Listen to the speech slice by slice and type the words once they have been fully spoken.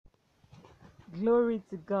Glory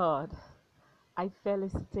to God. I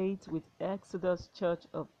felicitate with Exodus Church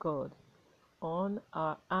of God on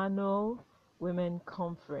our annual Women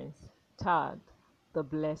Conference tagged The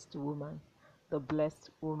Blessed Woman. The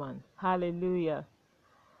Blessed Woman. Hallelujah.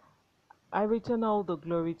 I return all the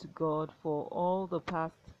glory to God for all the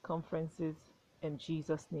past conferences in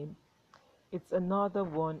Jesus' name. It's another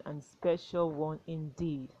one and special one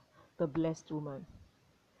indeed. The Blessed Woman.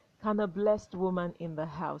 Can a blessed woman in the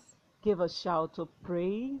house give a shout of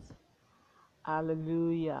praise?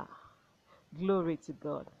 Hallelujah. Glory to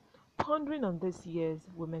God. Pondering on this year's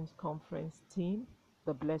Women's Conference theme,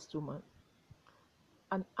 The Blessed Woman,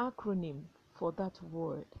 an acronym for that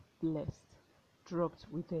word, blessed, dropped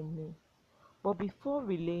within me. But before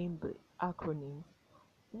relaying the acronym,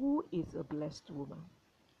 who is a blessed woman?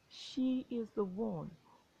 She is the one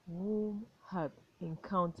whom had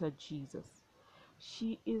encountered Jesus.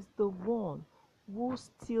 She is the one who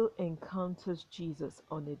still encounters Jesus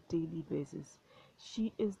on a daily basis.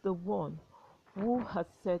 She is the one who has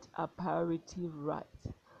set a priority right,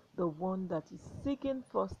 the one that is seeking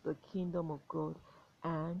first the kingdom of God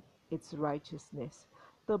and its righteousness.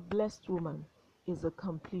 The blessed woman is a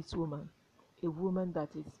complete woman, a woman that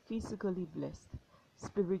is physically blessed,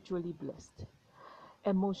 spiritually blessed,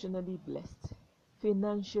 emotionally blessed,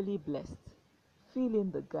 financially blessed,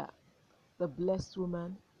 filling the gap. The blessed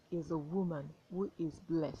woman is a woman who is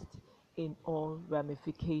blessed in all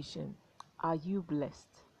ramifications. Are you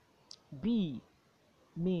blessed? B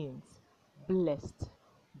means blessed,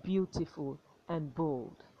 beautiful, and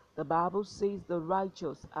bold. The Bible says the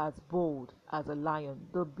righteous as bold as a lion.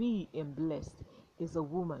 The B in blessed is a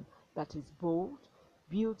woman that is bold,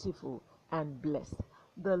 beautiful, and blessed.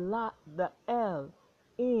 The L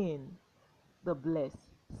in the blessed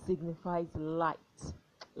signifies light.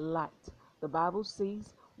 Light. The Bible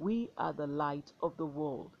says we are the light of the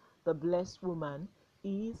world. The blessed woman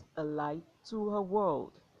is a light to her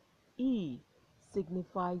world. E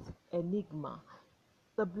signifies enigma.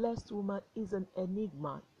 The blessed woman is an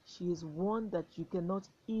enigma. She is one that you cannot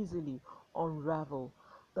easily unravel.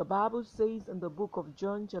 The Bible says in the book of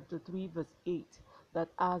John chapter 3 verse 8 that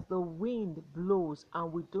as the wind blows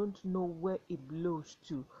and we don't know where it blows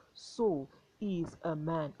to, so is a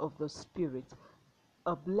man of the Spirit.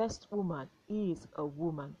 A blessed woman is a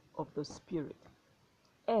woman of the Spirit.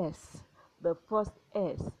 S, the first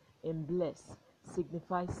S in bless,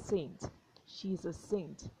 signifies saint. She is a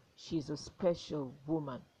saint. She is a special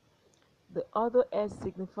woman. The other S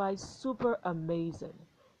signifies super amazing.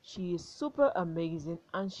 She is super amazing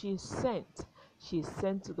and she is sent. She is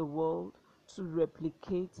sent to the world to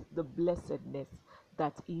replicate the blessedness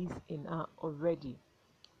that is in her already.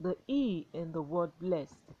 The E in the word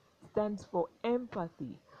blessed stands for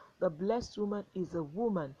empathy. The blessed woman is a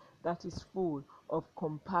woman that is full of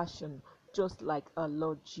compassion, just like our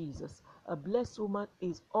Lord Jesus. A blessed woman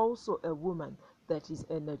is also a woman that is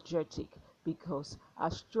energetic because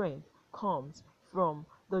her strength comes from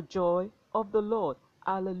the joy of the Lord.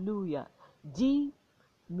 Hallelujah. D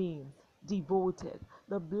means devoted.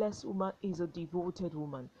 The blessed woman is a devoted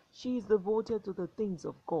woman. She is devoted to the things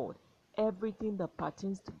of God. Everything that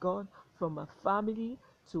pertains to God, from a family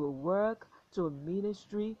to a work to a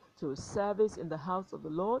ministry to a service in the house of the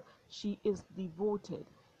Lord, she is devoted.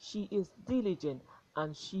 She is diligent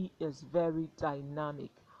and she is very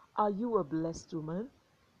dynamic. Are you a blessed woman?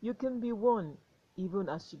 You can be one even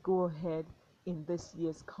as you go ahead in this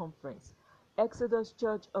year's conference. Exodus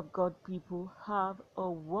Church of God people, have a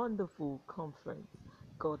wonderful conference.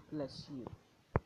 God bless you.